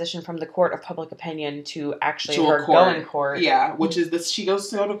kind of transition from the court of public opinion to actually her going to court. Yeah, which is this. She goes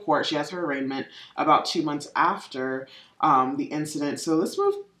to go to court. She has her arraignment about 2 months after the incident. So this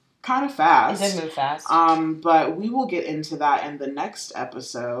moved kind of fast. It did move fast. But we will get into that in the next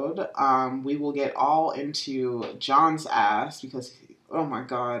episode. We will get all into John's ass because, oh my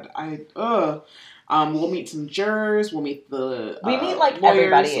God, we'll meet some jurors. We'll meet we meet like lawyers.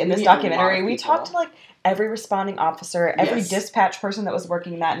 Everybody in this documentary. We talked to like every responding officer, every dispatch person that was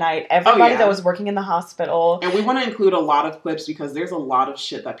working that night, everybody that was working in the hospital. And we want to include a lot of clips because there's a lot of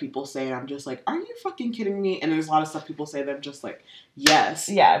shit that people say, and I'm just like, are you fucking kidding me? And there's a lot of stuff people say that I'm just like, yes,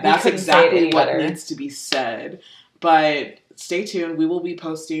 that's exactly what needs to be said. But stay tuned. We will be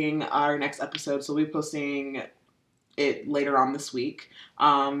posting our next episode, so we'll be posting it later on this week.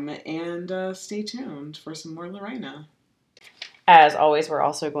 And stay tuned for some more Lorena. As always, we're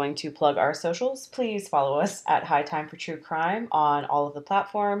also going to plug our socials. Please follow us at High Time for True Crime on all of the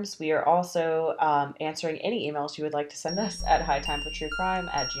platforms. We are also answering any emails you would like to send us at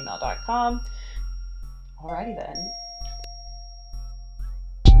hightimefortruecrime@gmail.com. Alrighty then.